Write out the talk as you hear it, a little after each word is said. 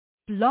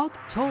Blog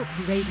Talk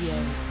Radio.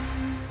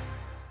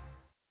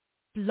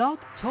 Blog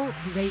Talk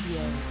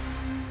Radio.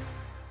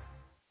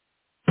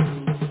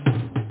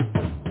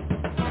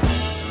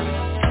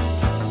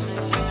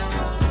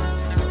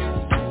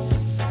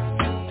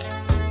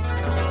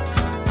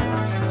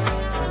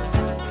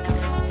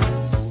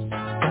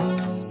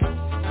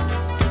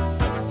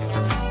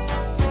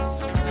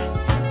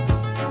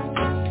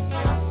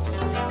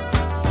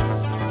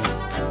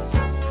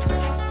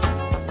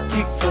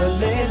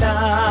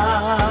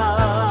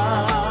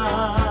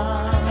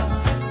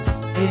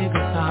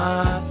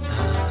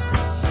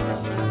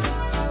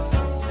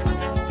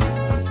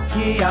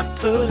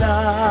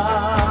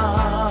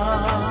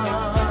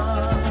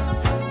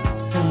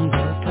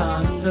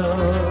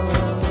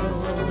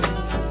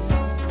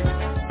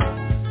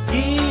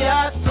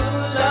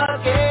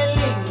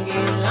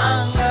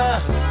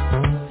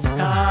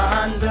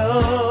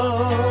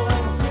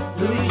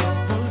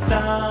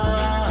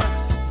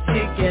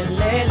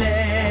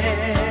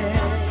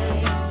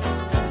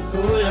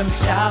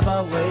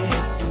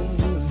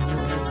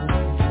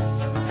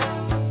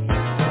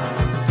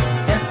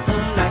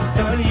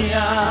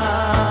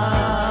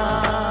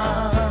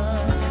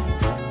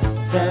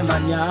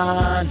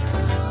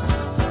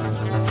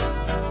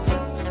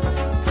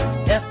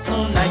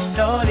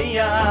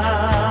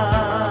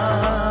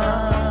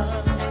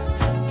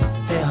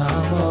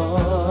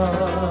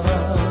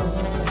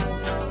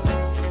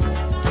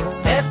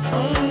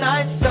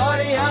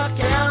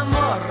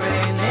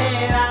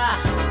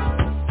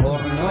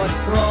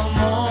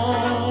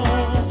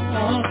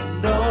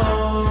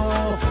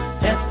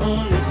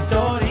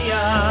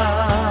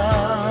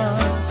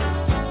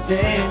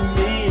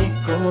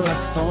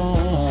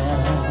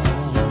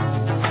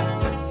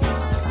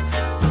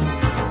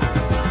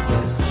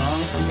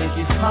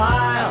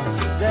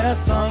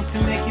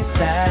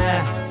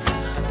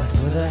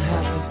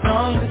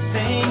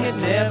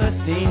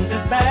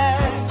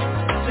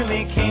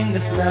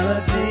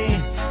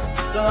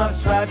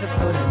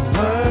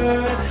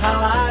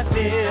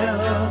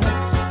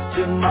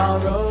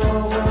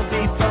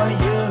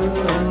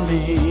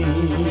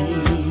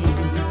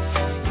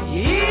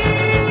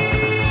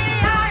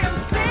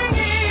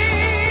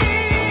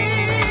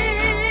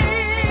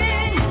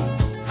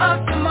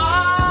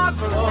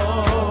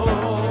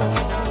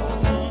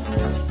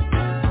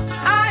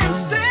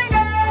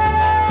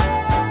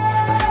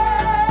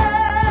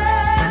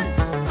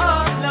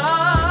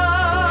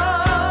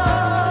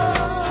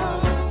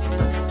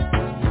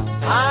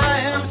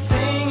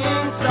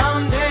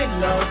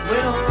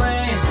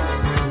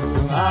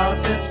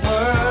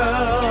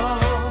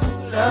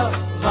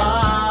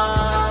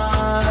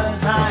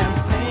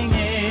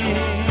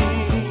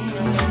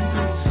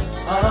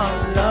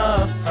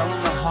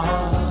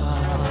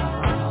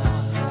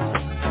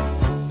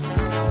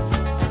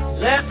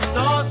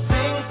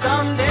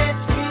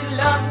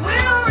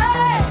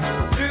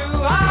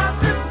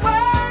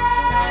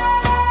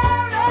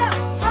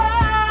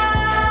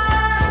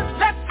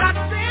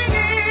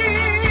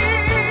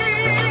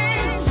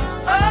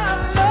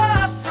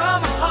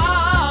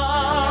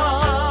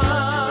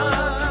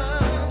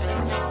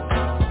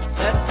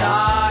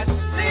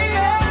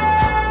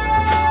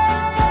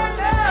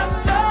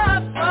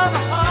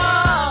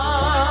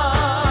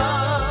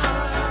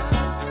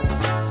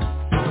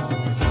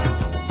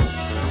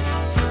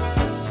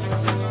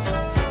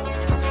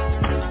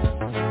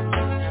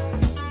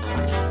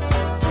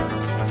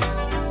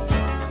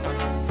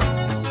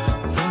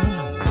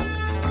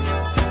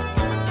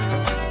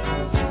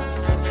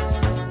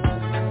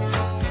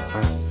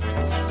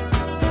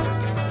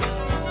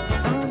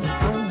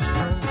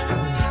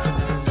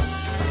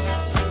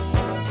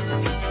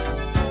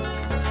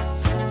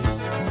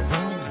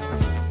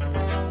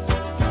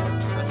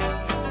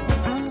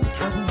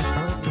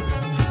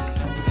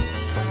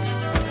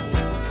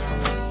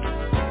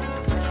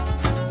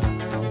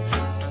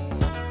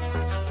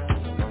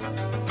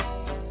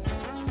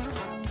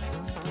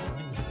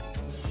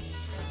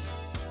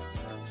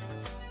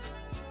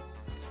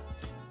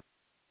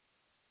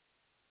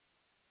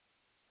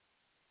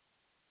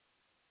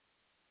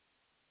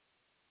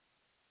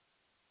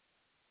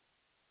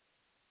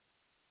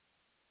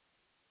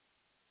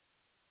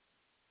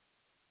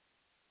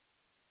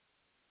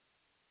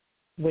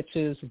 Which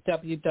is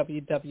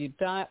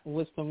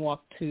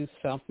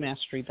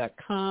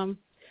www.wisdomwalk2selfmastery.com,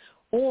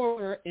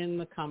 or in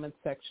the comment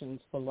sections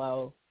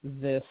below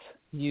this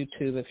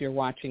YouTube if you're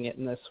watching it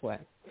in this way.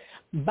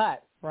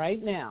 But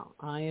right now,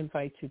 I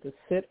invite you to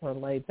sit or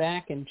lay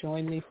back and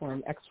join me for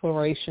an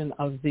exploration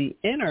of the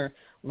inner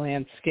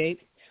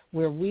landscape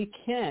where we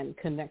can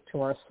connect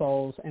to our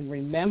souls and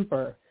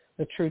remember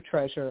the true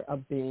treasure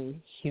of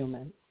being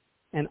human.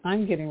 And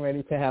I'm getting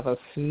ready to have a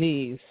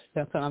sneeze.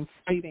 That's what I'm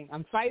fighting.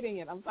 I'm fighting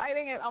it. Oh,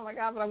 my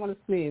God, but I want to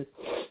sneeze.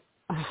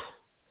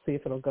 See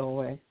if it'll go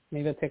away.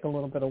 Maybe I'll take a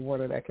little bit of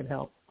water that could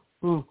help.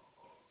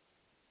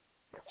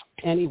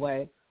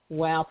 Anyway,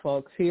 wow,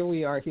 folks, here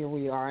we are.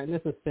 And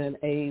this has been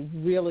a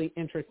really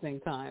interesting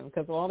time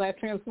because all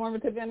that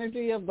transformative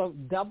energy of the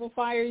double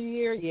fire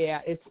year,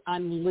 yeah, it's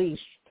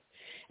unleashed.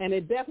 And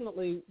it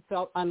definitely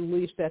felt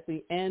unleashed at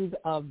the end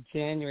of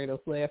January, those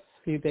last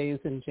few days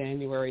in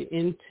January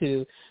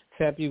into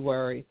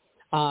February.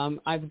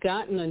 I've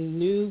gotten a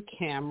new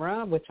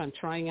camera, which I'm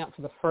trying out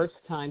for the first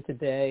time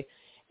today,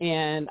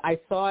 and I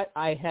thought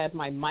I had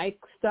my mic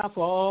stuff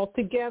all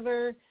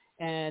together,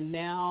 and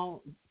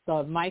now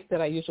the mic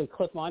that I usually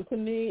clip onto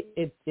me,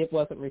 it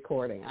wasn't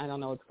recording. I don't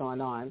know what's going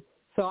on.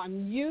 So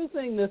I'm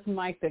using this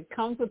mic that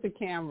comes with the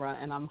camera,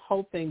 and I'm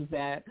hoping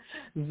that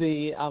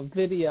the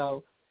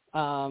video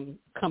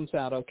comes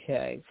out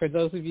okay. For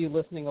those of you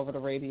listening over the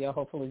radio,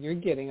 hopefully you're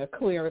getting a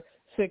clear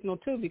signal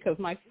too, because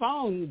my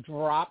phone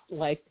dropped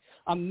like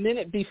a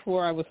minute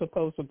before I was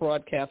supposed to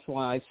broadcast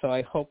live, so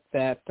I hope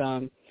that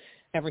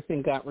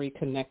everything got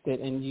reconnected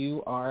and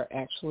you are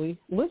actually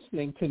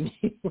listening to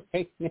me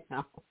right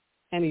now.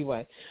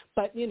 Anyway,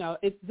 but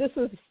this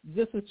is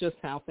just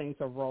how things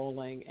are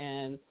rolling,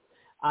 and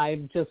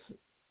I've just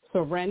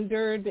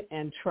surrendered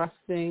and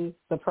trusting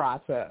the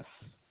process.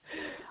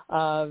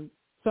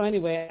 So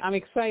anyway, I'm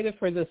excited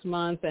for this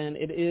month, and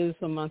it is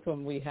the month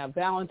when we have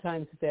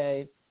Valentine's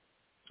Day.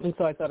 And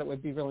so I thought it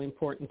would be really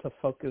important to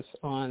focus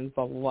on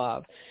the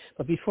love.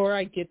 But before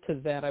I get to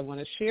that, I want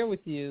to share with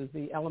you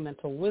the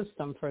elemental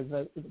wisdom for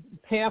the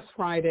past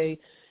Friday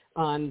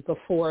on the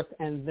 4th,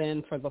 and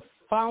then for the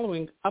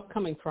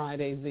upcoming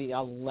Friday, the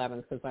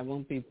 11th, because I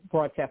won't be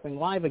broadcasting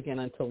live again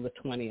until the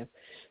 20th.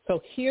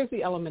 So here's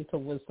the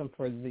elemental wisdom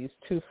for these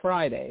 2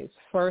 Fridays.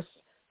 First,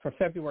 for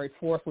February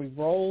 4th, we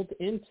rolled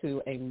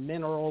into a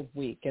mineral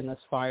week in this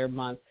fire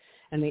month.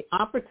 And the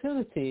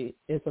opportunity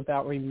is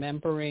about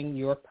remembering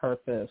your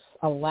purpose,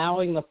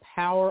 allowing the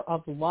power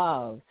of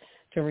love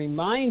to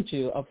remind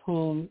you of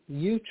whom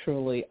you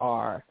truly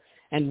are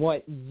and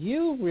what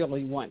you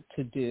really want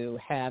to do,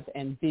 have,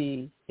 and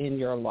be in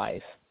your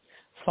life.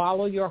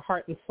 Follow your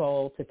heart and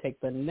soul to take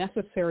the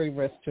necessary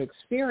risk to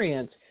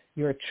experience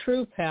your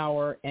true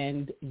power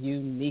and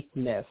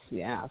uniqueness.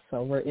 Yeah,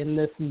 so we're in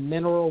this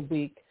mineral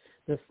week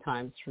this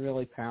time. It's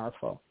really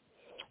powerful.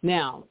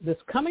 Now, this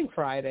coming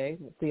Friday,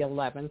 the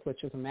 11th,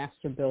 which is a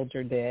Master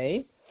Builder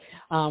Day,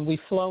 we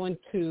flow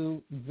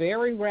into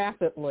very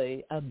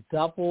rapidly a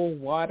double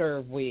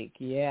water week.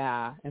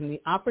 Yeah, and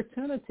the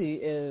opportunity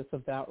is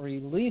about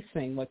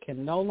releasing what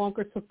can no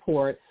longer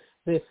support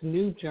this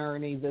new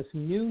journey, this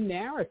new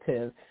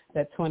narrative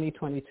that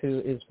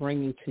 2022 is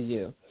bringing to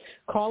you.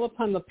 Call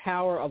upon the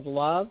power of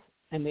love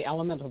and the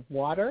element of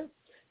water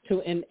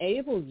to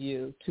enable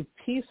you to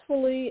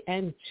peacefully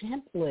and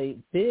gently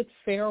bid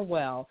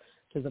farewell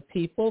to the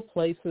people,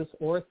 places,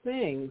 or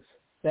things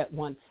that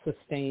once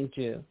sustained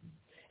you.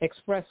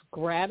 Express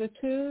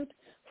gratitude,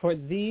 for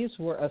these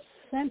were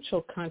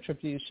essential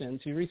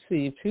contributions you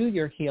received to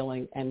your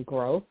healing and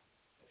growth.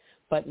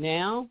 But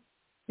now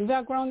you've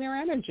outgrown their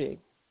energy,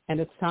 and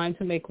it's time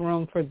to make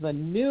room for the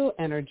new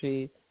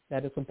energy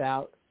that is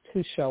about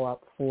to show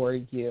up for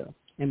you.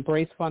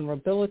 Embrace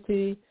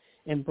vulnerability,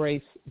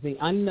 embrace the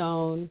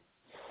unknown,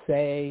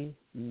 say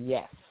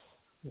yes.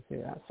 You see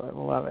that? So I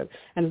love it.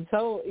 And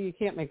so you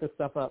can't make this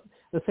stuff up.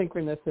 The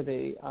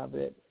synchronicity of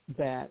it,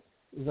 that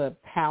the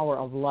power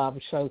of love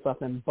shows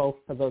up in both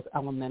of those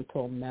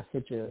elemental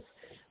messages,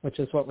 which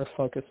is what we're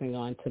focusing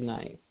on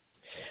tonight.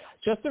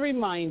 Just a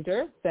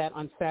reminder that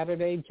on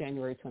Saturday,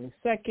 January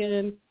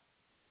 22nd,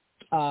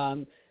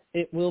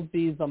 it will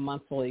be the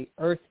monthly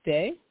Earth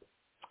Day.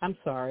 I'm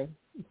sorry,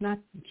 not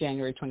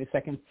January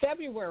 22nd,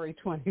 February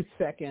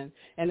 22nd,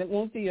 and it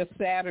won't be a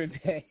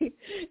Saturday.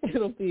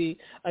 It'll be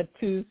a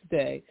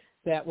Tuesday.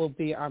 That will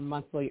be our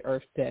monthly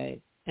Earth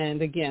Day.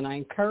 And again, I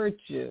encourage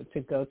you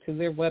to go to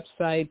their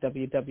website,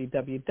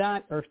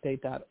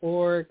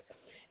 www.earthday.org,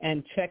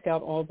 and check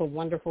out all the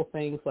wonderful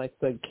things like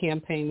the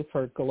campaign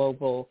for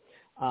Global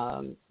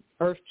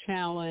Earth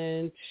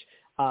Challenge.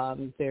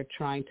 They're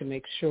trying to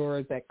make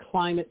sure that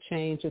climate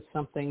change is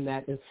something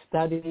that is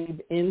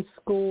studied in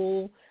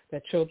school,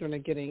 that children are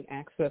getting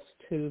access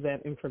to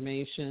that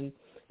information.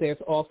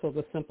 There's also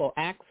the Simple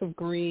Acts of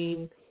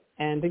Green.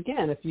 And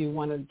again, if you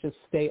want to just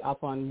stay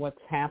up on what's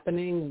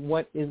happening,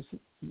 what is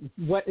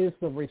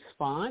the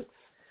response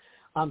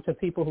to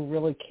people who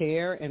really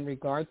care in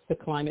regards to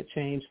climate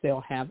change,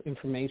 they'll have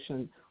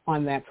information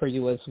on that for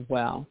you as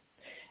well.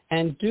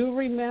 And do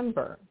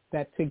remember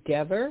that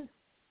together,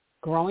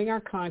 growing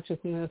our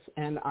consciousness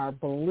and our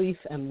belief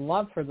and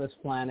love for this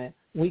planet,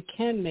 we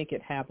can make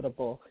it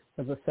habitable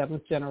for the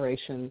 7th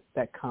generation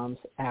that comes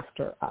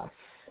after us.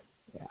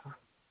 Yeah.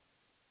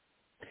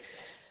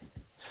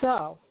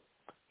 So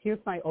here's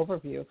my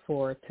overview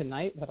for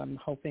tonight, what I'm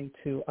hoping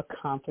to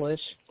accomplish.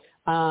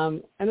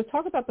 And to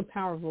talk about the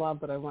power of love,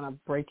 but I want to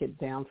break it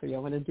down for you. I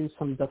want to do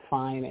some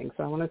defining.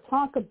 So I want to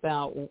talk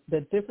about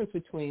the difference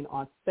between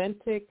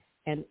authentic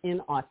and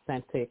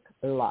inauthentic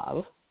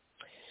love.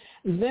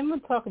 Then we'll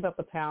talk about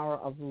the power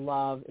of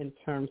love in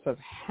terms of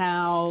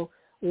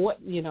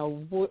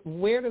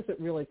where does it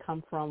really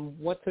come from?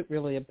 What's it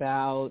really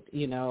about?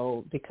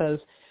 Because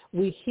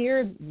we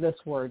hear this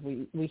word,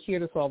 we hear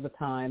this all the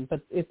time,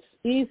 but it's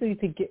easy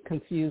to get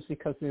confused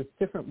because there's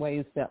different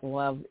ways that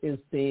love is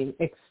being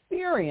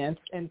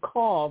experienced and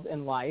called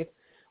in life,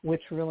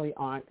 which really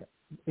aren't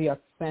the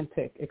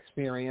authentic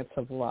experience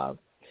of love.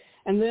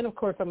 And then, of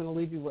course, I'm going to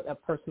leave you with a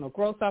personal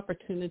growth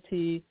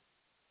opportunity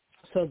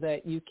so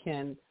that you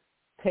can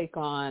take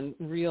on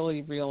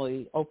really,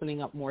 really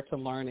opening up more to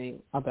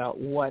learning about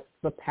what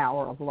the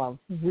power of love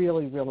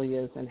really, really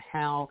is and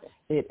how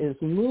it is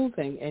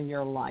moving in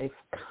your life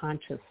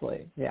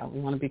consciously. Yeah, we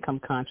want to become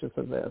conscious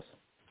of this.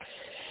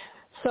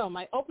 So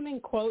my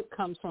opening quote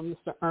comes from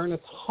Mr.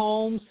 Ernest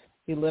Holmes.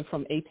 He lived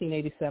from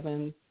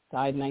 1887,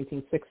 died in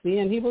 1960,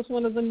 and he was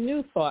one of the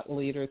new thought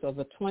leaders of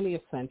the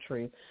 20th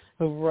century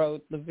who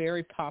wrote the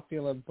very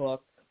popular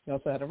book. He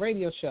also had a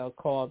radio show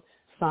called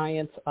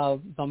Science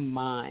of the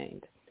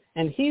Mind.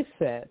 And he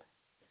said,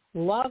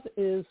 love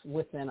is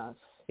within us.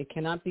 It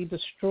cannot be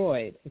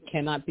destroyed. It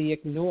cannot be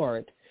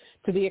ignored.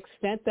 To the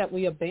extent that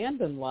we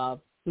abandon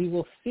love, we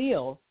will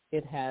feel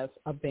it has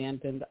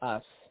abandoned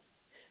us.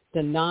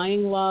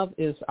 Denying love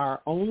is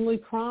our only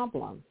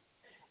problem,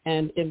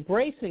 and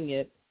embracing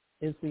it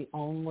is the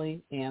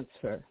only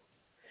answer.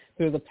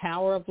 Through the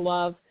power of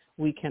love,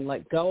 we can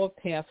let go of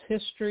past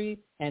history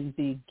and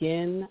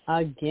begin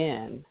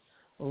again.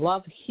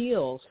 Love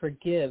heals,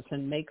 forgives,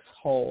 and makes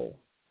whole.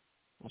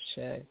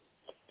 Ashe.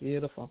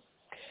 Beautiful.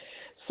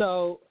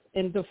 So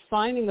in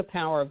defining the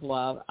power of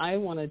love, I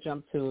want to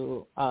jump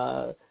to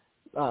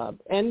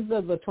end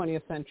of the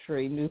 20th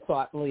century new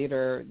thought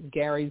leader,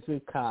 Gary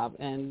Zukav,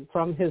 and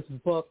from his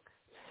book,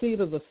 Seed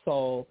of the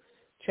Soul,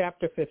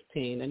 Chapter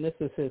 15, and this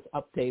is his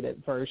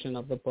updated version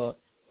of the book.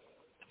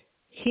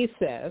 He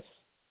says,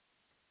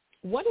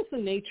 what is the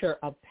nature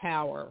of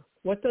power?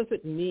 What does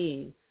it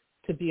mean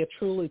to be a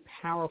truly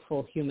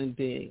powerful human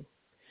being?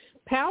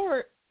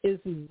 Power is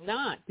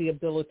not the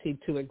ability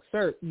to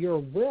exert your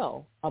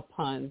will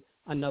upon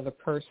another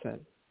person.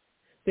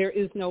 There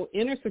is no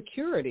inner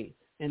security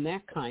in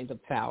that kind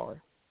of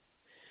power.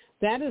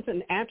 That is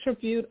an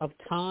attribute of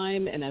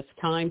time, and as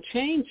time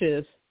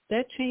changes,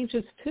 that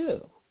changes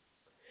too.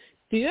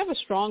 Do you have a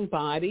strong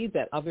body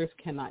that others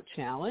cannot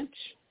challenge?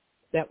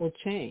 That will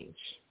change.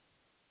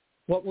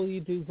 What will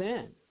you do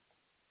then?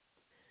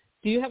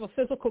 Do you have a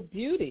physical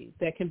beauty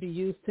that can be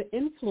used to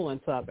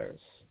influence others?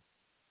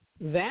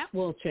 That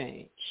will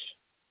change.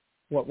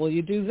 What will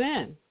you do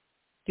then?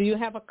 Do you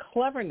have a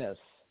cleverness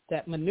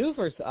that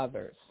maneuvers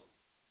others?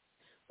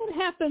 What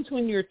happens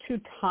when you're too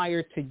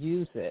tired to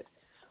use it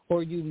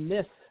or you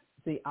miss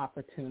the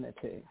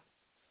opportunity?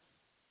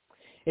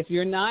 If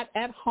you're not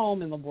at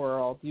home in the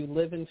world, you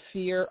live in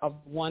fear of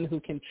one who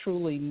can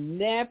truly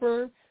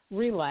never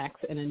relax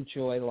and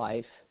enjoy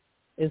life.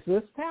 Is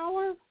this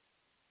power?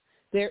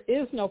 There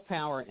is no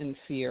power in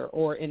fear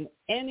or in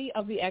any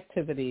of the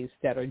activities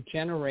that are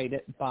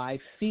generated by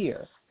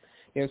fear.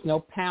 There's no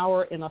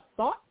power in a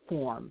thought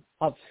form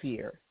of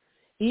fear,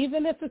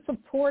 even if it's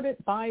supported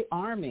by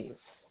armies.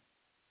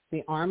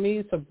 The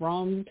armies of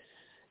Rome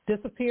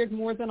disappeared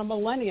more than a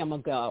millennium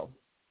ago,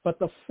 but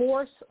the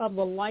force of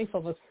the life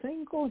of a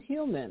single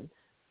human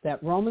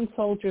that Roman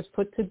soldiers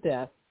put to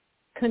death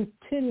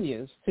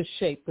continues to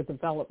shape the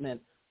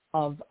development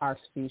of our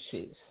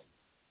species.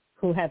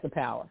 Who had the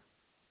power?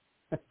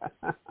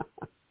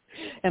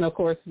 And, of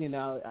course,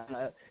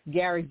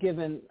 Gary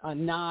given a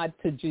nod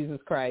to Jesus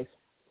Christ,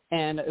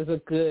 and is a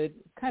good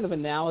kind of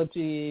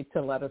analogy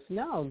to let us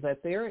know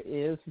that there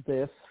is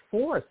this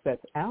force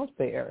that's out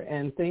there,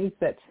 and things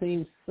that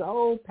seem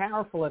so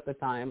powerful at the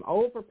time,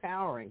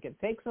 overpowering, can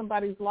take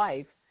somebody's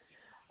life,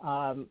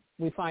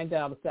 we find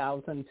out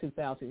 1,000,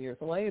 2,000 years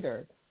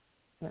later,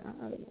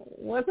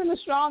 wasn't as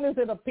strong as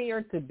it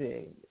appeared to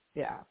be.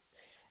 Yeah.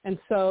 And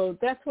so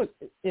that's what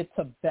it's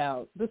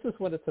about. This is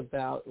what it's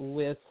about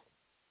with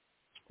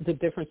the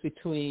difference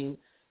between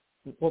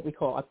what we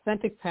call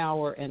authentic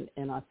power and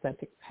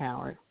inauthentic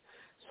power.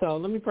 So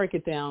let me break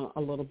it down a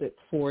little bit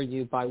for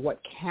you by what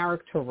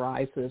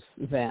characterizes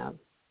them.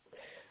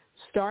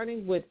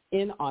 Starting with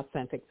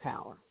inauthentic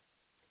power.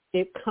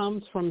 It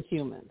comes from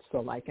humans,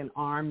 so like an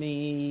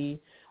army,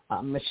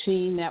 a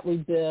machine that we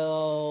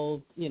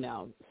build,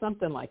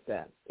 something like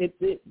that.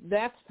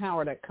 That's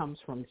power that comes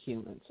from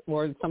humans,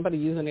 or somebody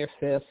using their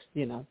fist,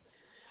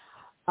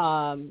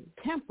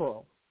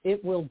 Temporal,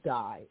 it will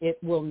die. It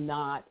will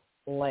not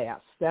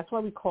last. That's why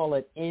we call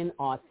it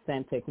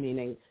inauthentic,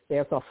 meaning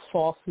there's a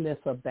falseness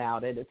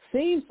about it. It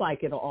seems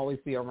like it'll always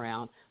be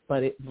around,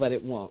 but it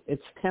won't.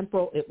 It's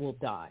temporal. It will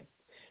die.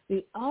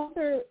 The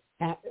other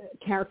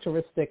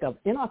characteristic of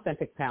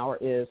inauthentic power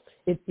is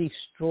it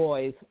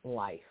destroys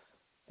life.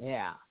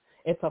 Yeah.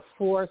 It's a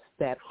force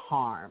that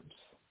harms.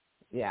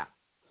 Yeah.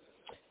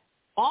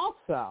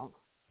 Also,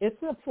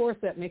 it's a force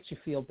that makes you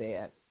feel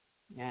bad.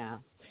 Yeah.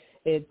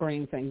 It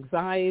brings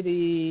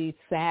anxiety,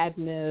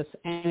 sadness,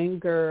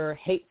 anger,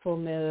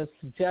 hatefulness,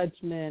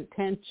 judgment,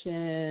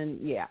 tension.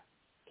 Yeah.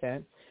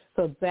 Okay.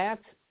 So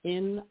that's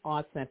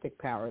inauthentic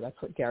power. That's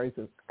what Gary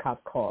Zukav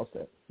calls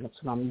it. That's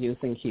what I'm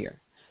using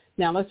here.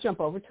 Now let's jump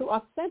over to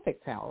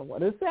authentic power.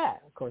 What is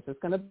that? Of course, it's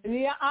going to be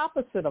the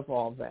opposite of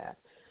all that.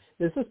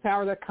 This is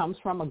power that comes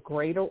from a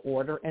greater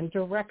order and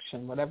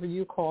direction, whatever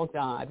you call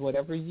God,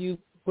 whatever you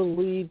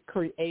believe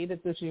created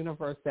this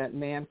universe that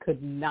man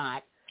could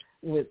not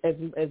with as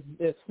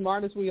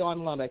smart as we are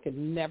alone, I could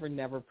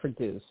never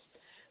produce.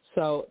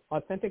 So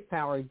authentic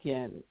power,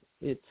 again,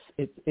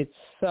 it's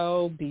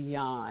so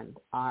beyond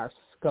our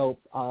scope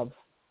of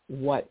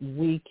what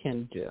we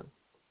can do.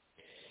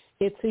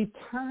 It's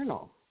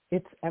eternal.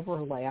 It's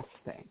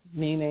everlasting,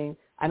 meaning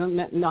I don't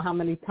know how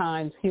many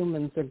times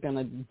humans are going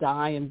to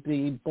die and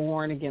be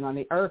born again on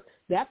the earth.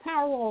 That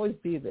power will always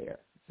be there.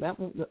 That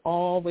will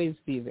always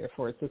be there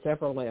for us. It's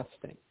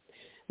everlasting.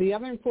 The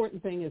other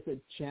important thing is it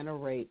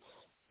generates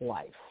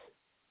life,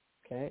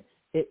 okay?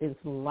 It is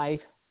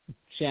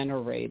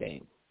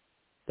life-generating.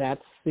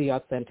 That's the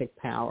authentic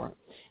power.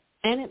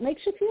 And it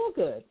makes you feel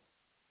good.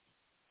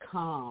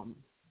 Calm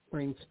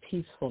brings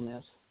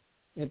peacefulness.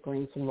 It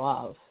brings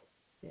love,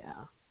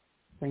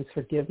 brings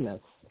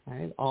forgiveness,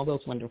 right? All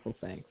those wonderful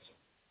things.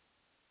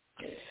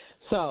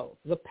 So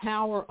the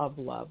power of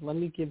love. Let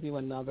me give you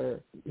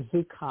another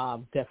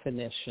Jojopah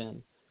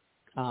definition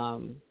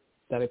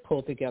that I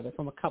pulled together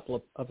from a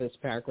couple of his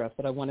paragraphs,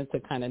 but I wanted to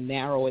kind of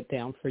narrow it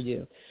down for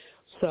you.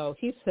 So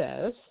he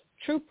says,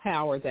 true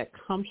power that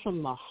comes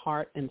from the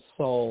heart and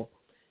soul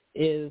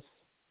is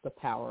the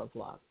power of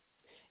love.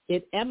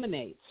 It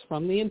emanates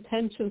from the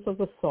intentions of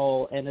the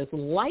soul and is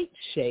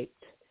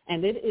light-shaped,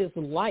 and it is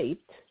light,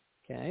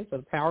 okay, so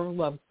the power of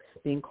love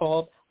being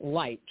called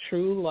light,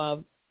 true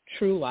love,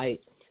 true light,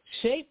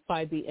 shaped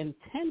by the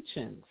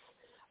intentions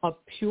of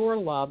pure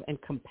love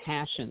and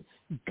compassion,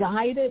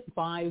 guided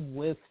by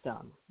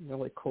wisdom.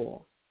 Really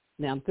cool.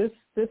 Now, this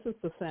is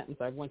the sentence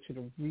I want you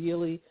to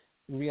really,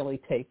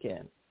 really take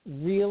in.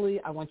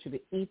 Really, I want you to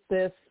eat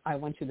this. I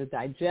want you to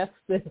digest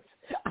this.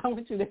 I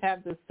want you to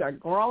have this start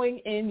growing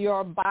in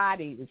your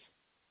bodies.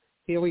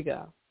 Here we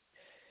go.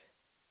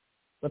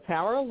 The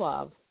power of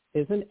love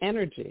is an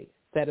energy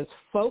that is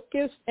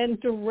focused and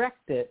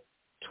directed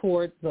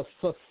toward the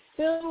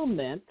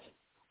fulfillment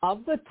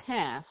of the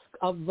task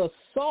of the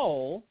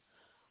soul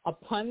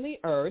upon the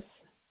earth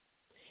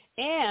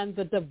and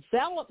the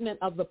development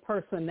of the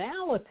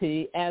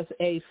personality as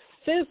a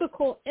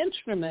physical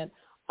instrument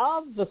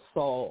of the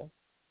soul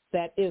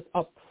that is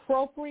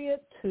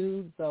appropriate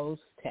to those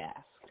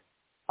tasks.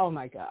 Oh,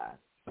 my God.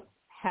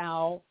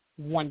 How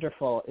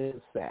wonderful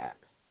is that?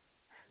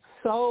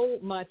 So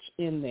much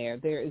in there.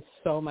 There is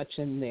so much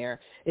in there.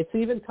 It's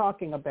even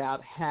talking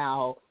about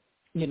how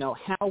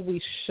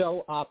we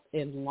show up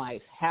in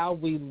life, how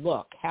we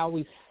look, how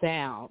we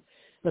sound,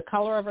 the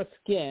color of our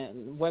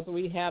skin, whether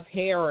we have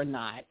hair or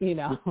not,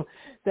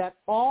 that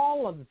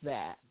all of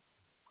that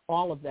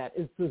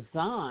is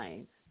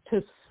designed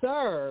to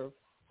serve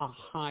a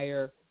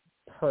higher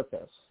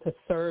purpose, to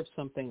serve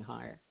something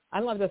higher. I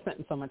love that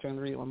sentence so much. I'm going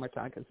to read it one more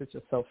time because it's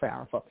just so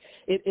powerful.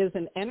 It is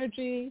an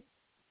energy,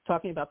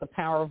 talking about the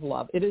power of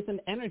love, it is an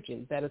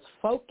energy that is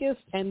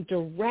focused and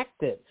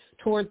directed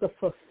toward the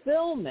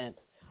fulfillment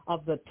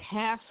of the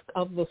task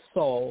of the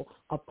soul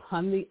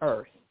upon the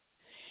earth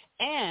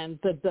and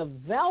the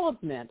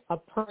development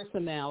of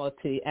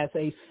personality as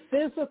a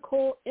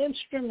physical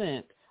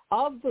instrument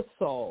of the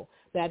soul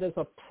that is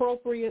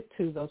appropriate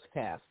to those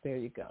tasks. There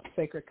you go.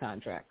 Sacred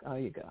contract. There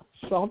you go.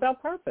 It's all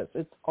about purpose.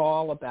 It's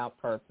all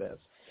about purpose.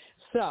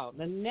 So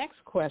the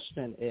next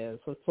question is,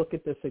 let's look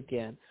at this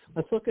again.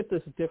 Let's look at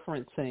this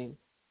differencing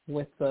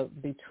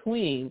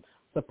between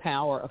the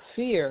power of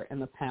fear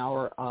and the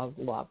power of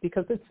love.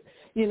 Because it's,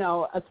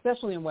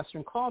 especially in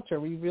Western culture,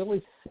 we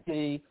really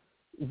see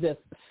this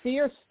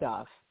fear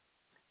stuff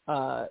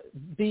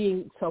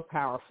being so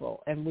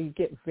powerful, and we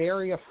get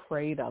very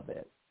afraid of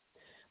it.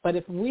 But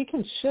if we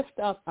can shift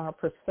up our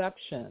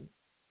perception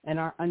and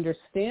our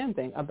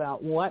understanding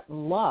about what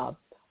love,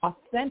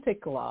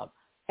 authentic love,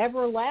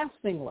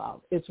 everlasting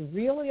love is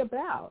really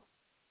about,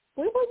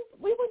 we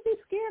would be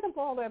scared of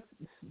all that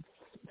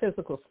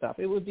physical stuff.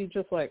 It would be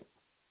just like,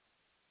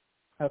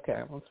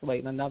 okay, let's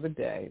wait another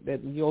day,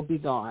 that you'll be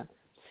gone.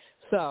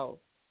 So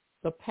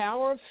the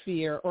power of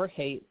fear or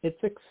hate,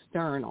 it's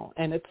external,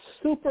 and it's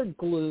super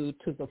glued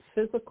to the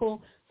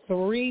physical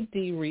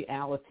 3D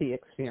reality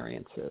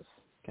experiences,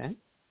 okay?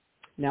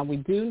 Now, we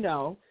do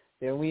know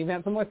that we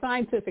have some more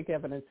scientific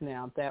evidence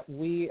now that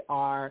we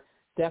are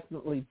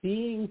definitely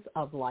beings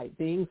of light,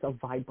 beings of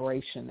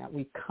vibration, that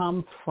we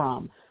come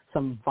from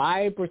some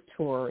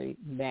vibratory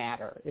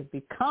matter. It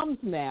becomes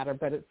matter,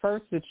 but at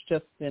first it's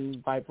just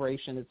in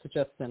vibration. It's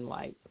just in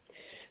light.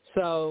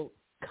 So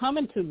come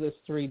into this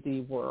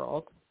 3D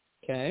world,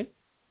 okay,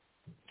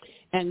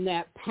 and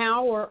that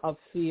power of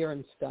fear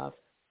and stuff,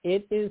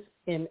 it is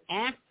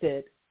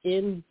enacted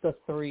in the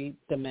 3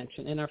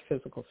 dimension, in our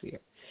physical sphere.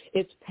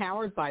 It's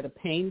powered by the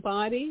pain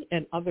body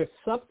and other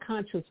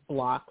subconscious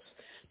blocks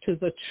to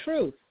the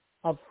truth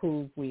of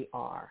who we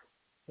are.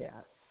 Yes,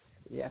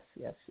 yes,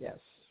 yes, yes.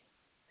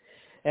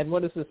 And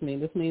what does this mean?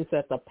 This means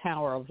that the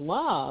power of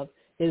love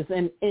is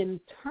an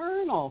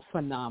internal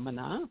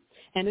phenomena,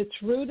 and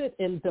it's rooted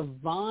in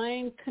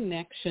divine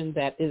connection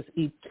that is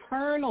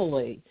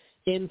eternally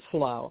in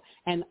flow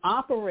and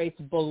operates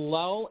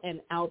below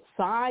and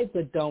outside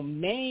the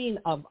domain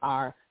of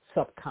our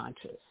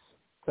subconscious.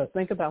 So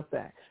think about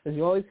that. Because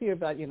you always hear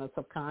about,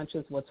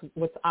 subconscious,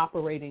 what's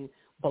operating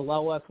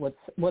below us,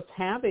 what's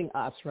having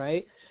us,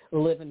 right,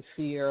 live in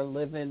fear,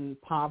 live in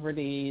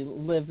poverty,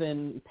 live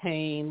in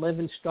pain, live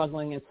in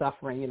struggling and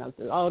suffering. You know,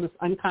 all this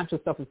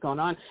unconscious stuff is going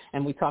on,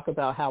 and we talk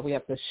about how we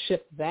have to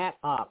shift that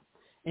up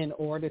in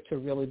order to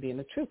really be in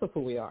the truth of who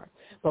we are.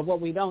 But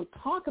what we don't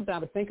talk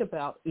about or think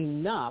about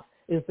enough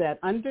is that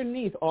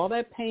underneath all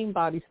that pain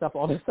body stuff,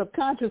 all this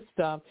subconscious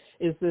stuff,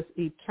 is this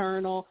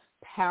eternal,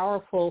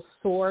 powerful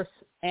source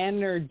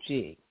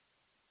energy,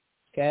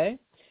 okay?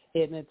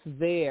 And it's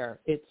there.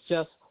 It's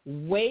just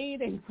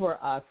waiting for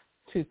us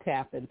to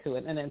tap into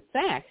it. And in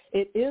fact,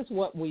 it is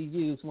what we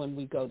use when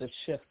we go to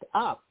shift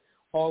up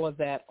all of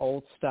that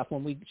old stuff,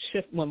 when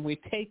we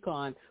take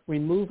on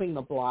removing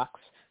the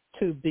blocks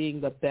to being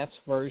the best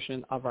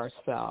version of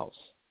ourselves.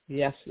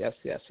 Yes, yes,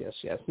 yes, yes,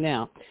 yes.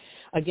 Now,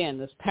 again,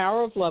 this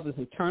power of love is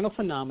an eternal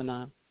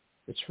phenomenon.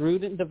 It's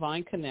rooted in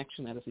divine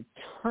connection that is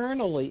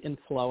eternally in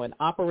flow and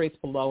operates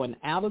below and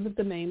out of the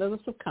domain of the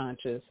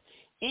subconscious.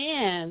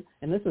 And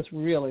this is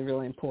really,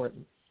 really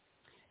important,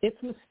 it's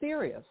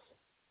mysterious,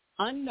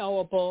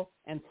 unknowable,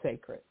 and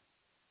sacred.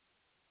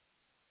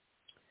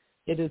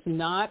 It is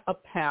not a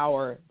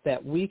power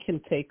that we can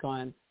take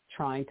on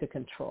trying to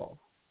control.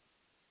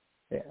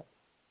 Yeah.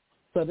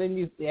 So then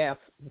you ask,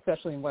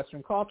 especially in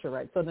Western culture,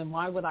 right? So then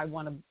why would I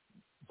want to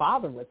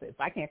bother with it? If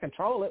I can't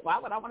control it, why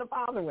would I want to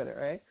bother with it,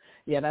 right?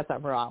 Yeah, that's our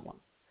problem.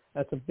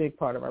 That's a big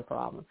part of our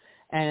problem.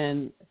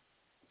 And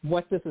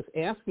what this is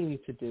asking you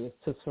to do is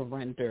to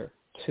surrender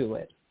to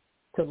it,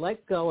 to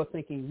let go of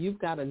thinking you've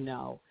got to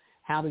know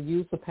how to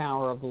use the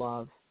power of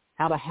love,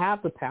 how to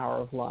have the power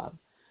of love,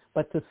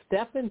 but to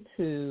step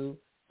into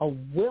a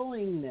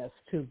willingness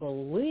to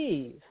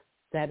believe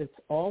that it's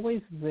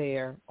always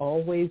there,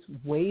 always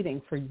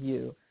waiting for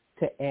you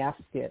to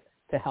ask it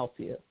to help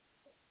you.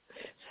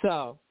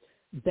 So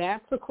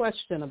that's the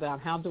question about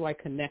how do I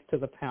connect to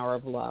the power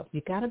of love. You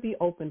got to be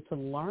open to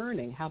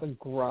learning how to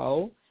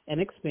grow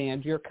and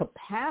expand your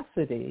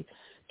capacity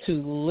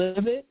to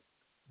live it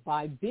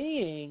by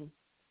being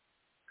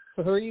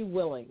 3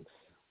 willings.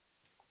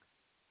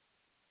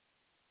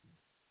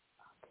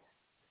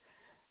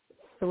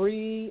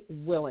 3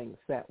 willings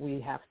that we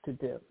have to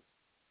do.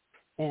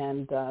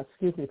 And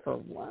excuse me for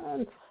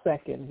 1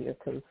 second here,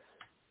 because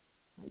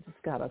I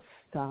just got to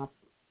stop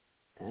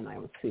and I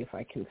will see if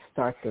I can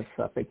start this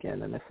up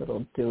again and if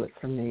it'll do it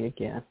for me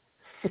again.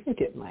 I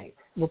think it might.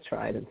 We'll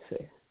try it and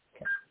see.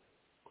 Okay.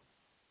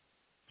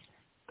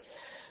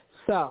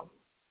 So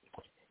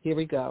here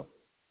we go.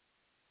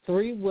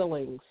 3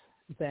 willings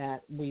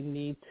that we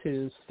need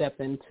to step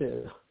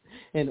into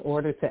in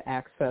order to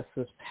access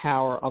this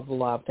power of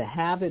love, to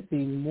have it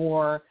be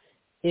more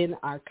in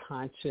our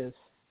conscious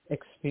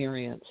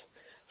experience.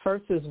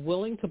 First is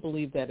willing to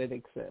believe that it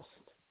exists.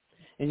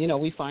 And, you know,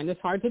 we find this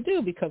hard to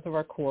do because of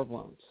our core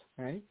wounds,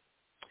 right?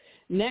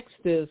 Next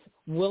is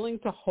willing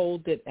to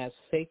hold it as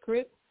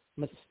sacred,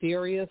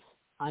 mysterious,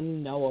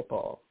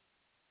 unknowable.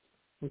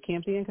 We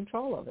can't be in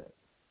control of it.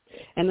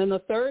 And then the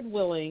third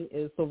willing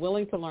is the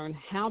willing to learn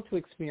how to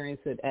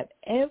experience it at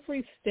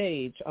every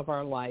stage of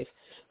our life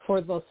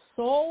for the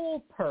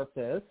sole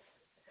purpose,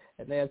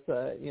 and there's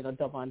a,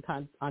 double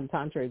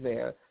entendre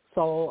there,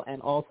 soul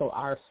and also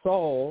our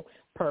soul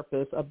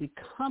purpose of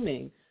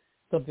becoming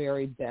the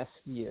very best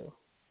you.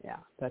 Yeah,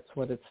 that's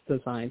what it's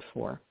designed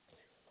for.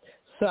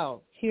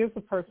 So here's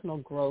a personal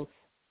growth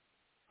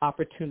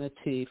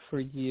opportunity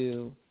for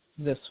you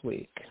this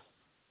week.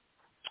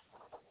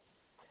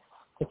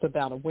 It's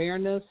about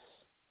awareness,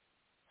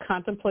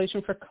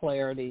 contemplation for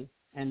clarity,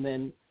 and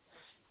then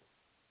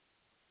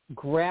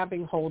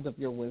grabbing hold of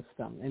your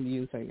wisdom and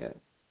using it.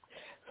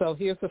 So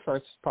here's the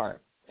first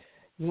part.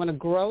 You want to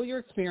grow your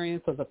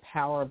experience of the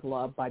power of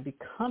love by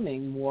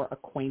becoming more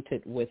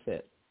acquainted with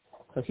it.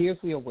 So here's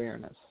the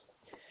awareness.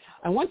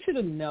 I want you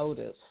to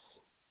notice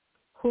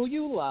who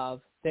you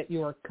love that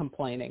you are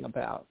complaining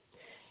about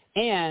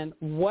and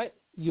what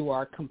you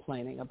are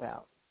complaining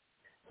about.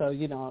 So,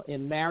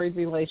 in married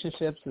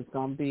relationships, it's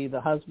going to be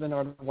the husband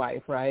or the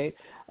wife, right?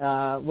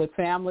 With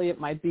family, it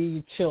might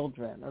be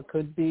children or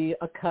could be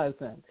a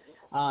cousin.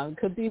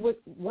 Could be with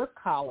work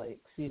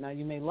colleagues. You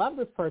may love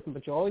this person,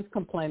 but you're always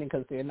complaining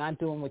because they're not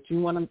doing what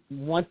you want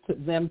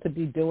them to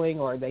be doing,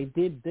 or they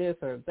did this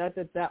or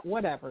that,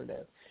 whatever it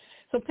is.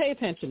 So pay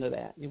attention to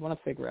that. You want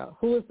to figure out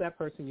who is that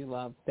person you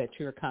love that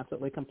you're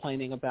constantly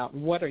complaining about,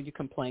 and what are you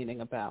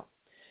complaining about?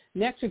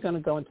 Next, you're going to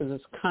go into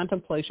this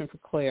contemplation for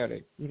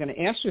clarity. You're going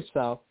to ask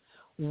yourself,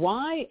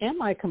 why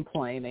am I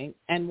complaining,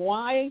 and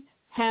why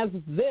has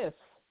this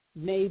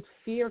made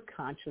fear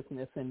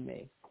consciousness in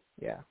me?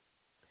 Yeah.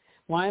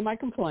 Why am I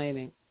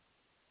complaining,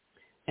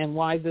 and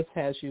why this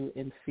has you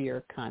in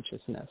fear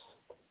consciousness?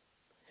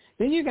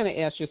 Then you're going to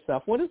ask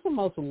yourself, what is the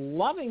most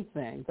loving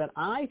thing that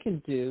I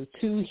can do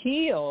to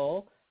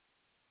heal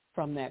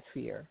from that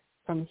fear,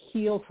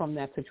 heal from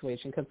that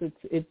situation? Because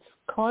it's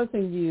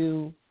causing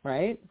you,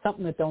 right,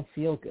 something that don't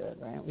feel good,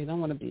 right? We don't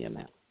want to be in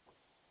that.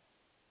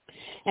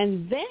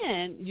 And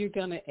then you're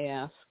going to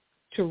ask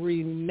to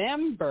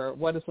remember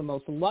what is the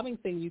most loving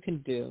thing you can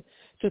do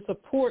to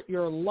support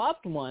your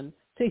loved one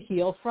to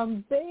heal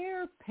from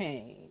their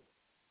pain.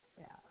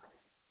 Yeah.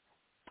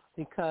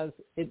 because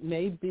it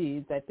may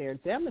be that they're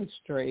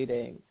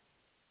demonstrating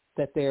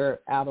that they're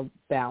out of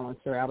balance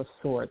or out of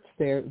sorts.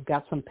 They've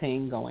got some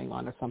pain going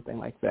on or something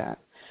like that.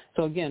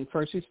 So, again,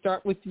 first you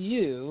start with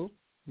you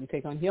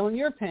take on healing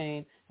your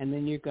pain, and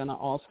then you're going to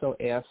also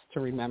ask to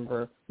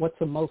remember what's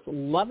the most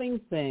loving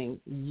thing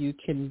you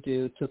can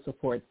do to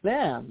support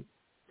them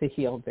to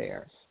heal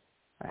theirs,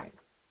 right?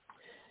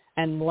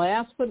 And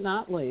last but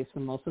not least,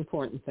 the most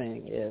important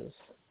thing is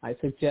I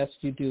suggest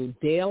you do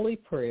daily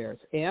prayers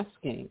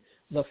asking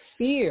the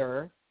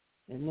fear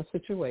in the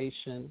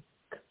situation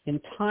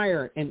in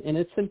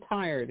its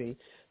entirety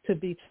to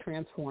be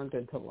transformed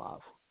into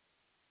love.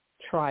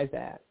 Try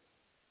that.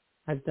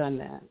 I've done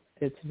that.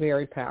 It's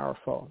very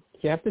powerful.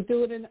 You have to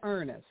do it in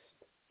earnest,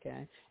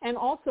 okay? And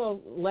also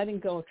letting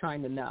go of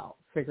trying to know,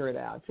 figure it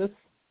out. Just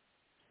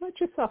let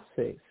yourself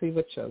see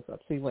what shows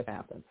up, see what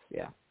happens,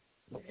 yeah.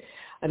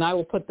 And I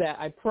will put that,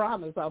 I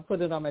promise, I'll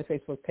put it on my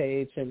Facebook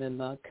page and in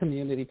the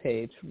community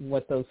page,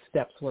 what those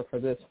steps were for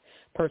this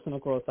personal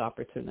growth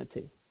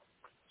opportunity.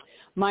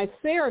 My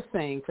Sarah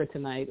saying for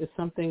tonight is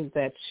something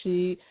that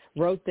she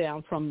wrote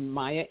down from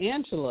Maya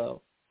Angelou.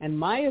 And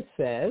Maya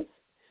says,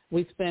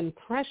 we spend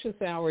precious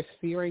hours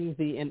fearing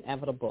the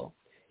inevitable.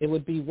 It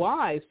would be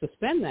wise to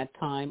spend that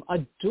time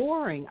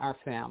adoring our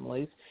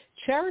families,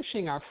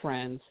 cherishing our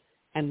friends,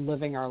 and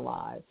living our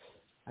lives.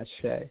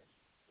 Ashe.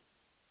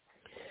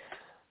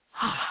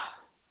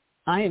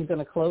 I am going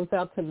to close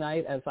out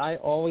tonight, as I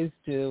always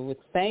do, with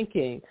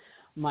thanking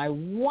my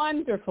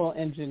wonderful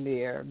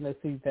engineer, Miss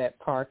Yvette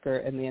Parker,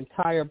 and the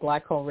entire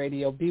Black Hole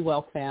Radio Be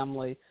Well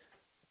family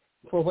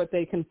for what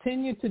they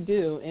continue to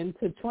do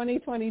into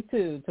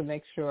 2022 to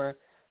make sure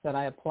that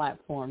I have a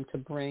platform to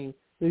bring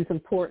these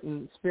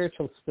important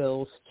spiritual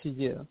skills to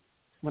you.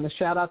 I want to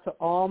shout out to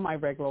all my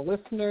regular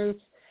listeners,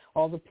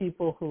 all the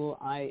people who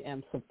I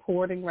am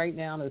supporting right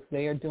now as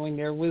they are doing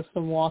their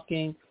wisdom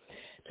walking,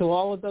 to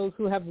all of those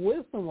who have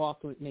wisdom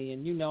walked with me,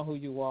 and you know who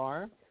you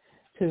are,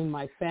 to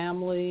my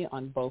family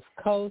on both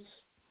coasts,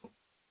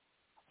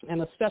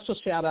 and a special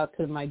shout out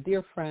to my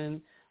dear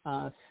friend,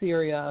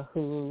 Syria,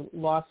 who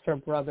lost her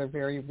brother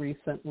very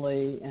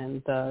recently,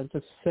 and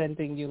just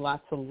sending you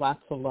lots of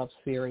love,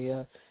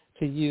 Syria,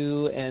 to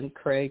you and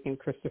Craig and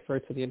Christopher,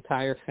 to the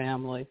entire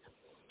family.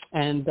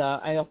 And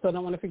I also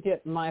don't want to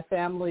forget my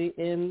family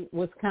in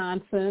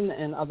Wisconsin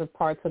and other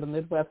parts of the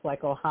Midwest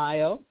like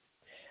Ohio.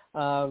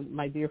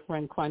 My dear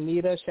friend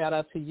Juanita, shout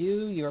out to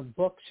you. Your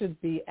book should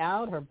be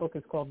out. Her book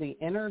is called The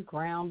Inner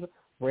Ground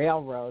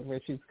Railroad, where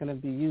she's going to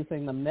be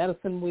using the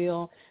medicine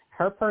wheel,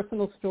 her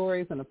personal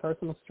stories and the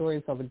personal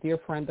stories of a dear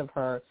friend of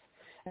hers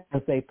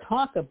as they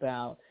talk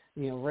about,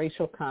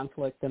 racial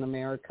conflict in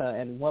America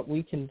and what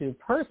we can do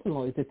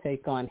personally to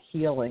take on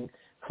healing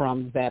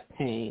from that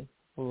pain.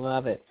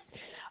 Love it.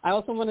 I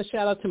also want to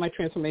shout out to my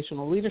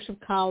transformational leadership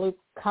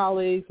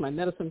colleagues, my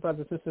medicine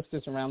brothers and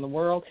sisters around the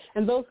world,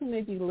 and those who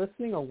may be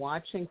listening or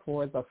watching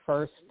for the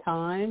first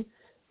time.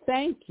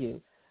 Thank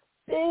you.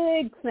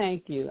 Big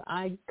thank you.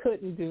 I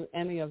couldn't do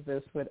any of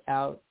this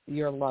without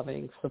your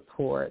loving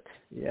support.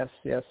 Yes,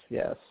 yes,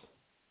 yes.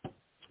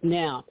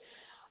 Now,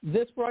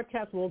 this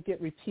broadcast will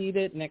get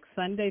repeated next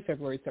Sunday,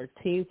 February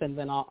 13th, and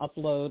then I'll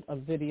upload a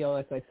video,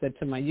 as I said,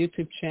 to my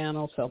YouTube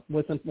channel,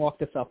 Wisdom Walk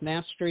to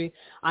Self-Mastery.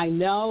 I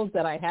know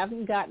that I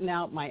haven't gotten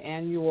out my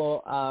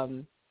annual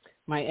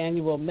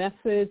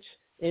message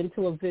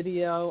into a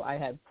video. I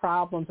had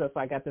problems as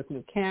I got this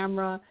new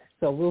camera,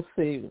 so we'll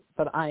see.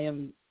 But I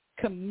am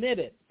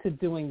committed to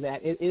doing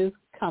that. It is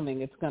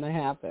coming. It's going to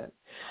happen.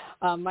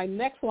 My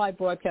next live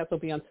broadcast will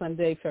be on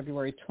Sunday,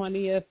 February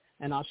 20th,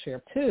 and I'll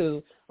share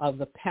 2 of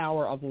The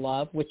Power of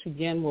Love, which,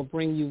 again, will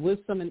bring you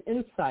wisdom and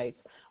insights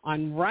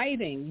on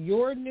writing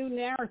your new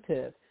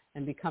narrative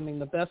and becoming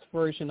the best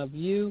version of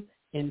you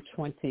in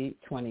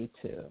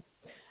 2022.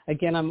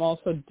 Again, I'm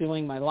also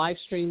doing my live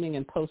streaming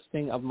and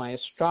posting of my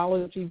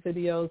astrology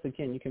videos.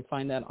 Again, you can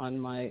find that on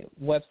my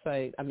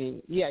website.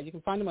 You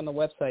can find them on the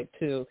website,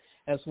 too,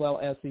 as well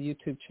as the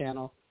YouTube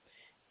channel.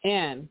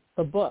 And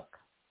the book,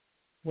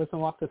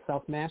 Wisdom Walk to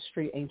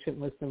Self-Mastery, Ancient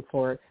Wisdom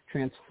for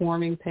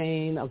Transforming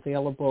Pain,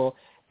 available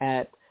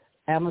at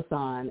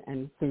Amazon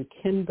and through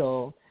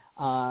Kindle,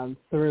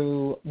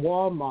 through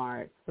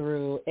Walmart,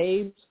 through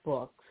Abe's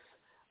Books,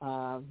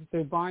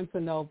 through Barnes &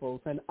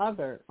 Nobles and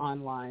other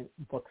online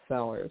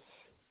booksellers.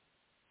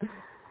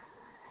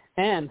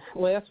 And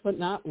last but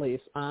not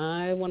least,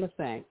 I want to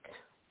thank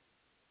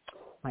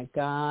my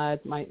God,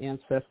 my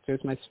ancestors,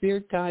 my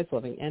spirit guides,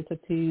 loving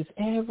entities,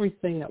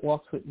 everything that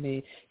walks with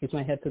me. Keeps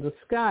my head to the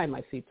sky,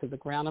 my feet to the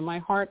ground, and my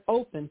heart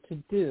open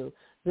to do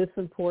this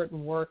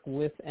important work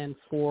with and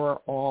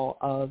for all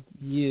of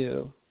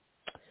you.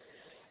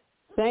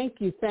 Thank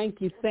you, thank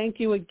you,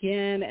 thank you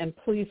again, and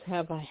please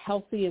have a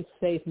healthy and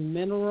safe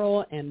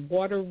mineral and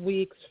water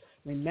weeks,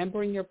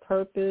 remembering your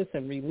purpose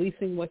and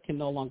releasing what can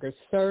no longer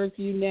serve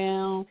you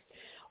now.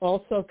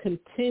 Also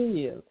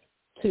continue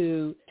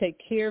to take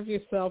care of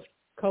yourself.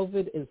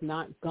 COVID is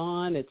not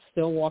gone. It's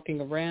still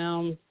walking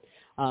around.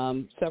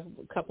 A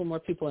couple more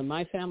people in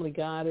my family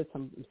got it.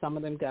 Some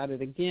of them got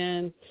it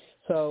again.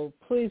 So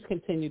please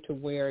continue to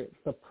wear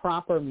the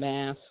proper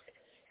mask.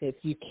 If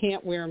you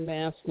can't wear a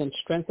mask, then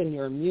strengthen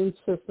your immune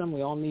system.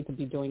 We all need to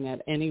be doing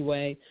that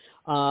anyway.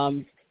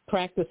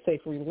 Practice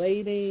safe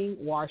relating.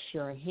 Wash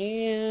your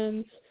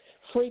hands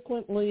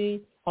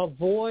frequently.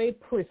 Avoid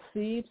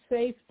perceived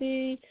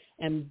safety,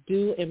 and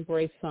do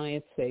embrace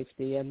science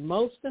safety. And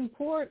most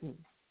important,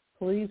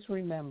 please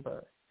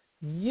remember,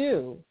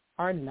 you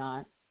are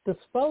not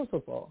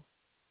disposable.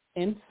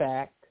 In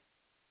fact,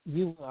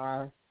 you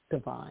are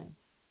divine.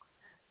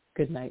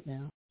 Good night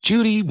now.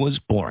 Judy was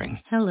boring.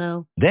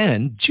 Hello.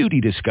 Then Judy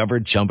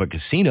discovered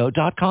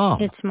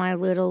ChumbaCasino.com. It's my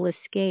little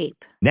escape.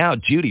 Now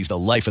Judy's the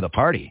life of the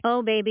party.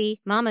 Oh, baby,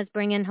 mama's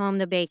bringing home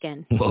the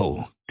bacon.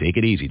 Whoa, take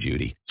it easy,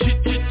 Judy.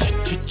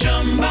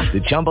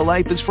 The Chumba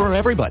life is for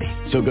everybody.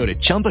 So go to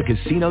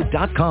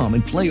ChumbaCasino.com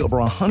and play over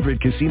 100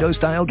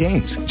 casino-style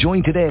games.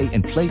 Join today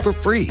and play for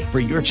free for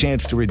your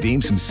chance to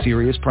redeem some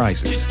serious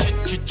prizes.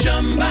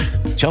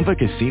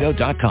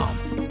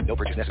 ChumbaCasino.com. No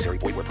purchase necessary.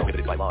 Void where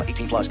prohibited by law.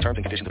 18+ terms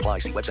and conditions apply.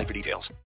 See website for details.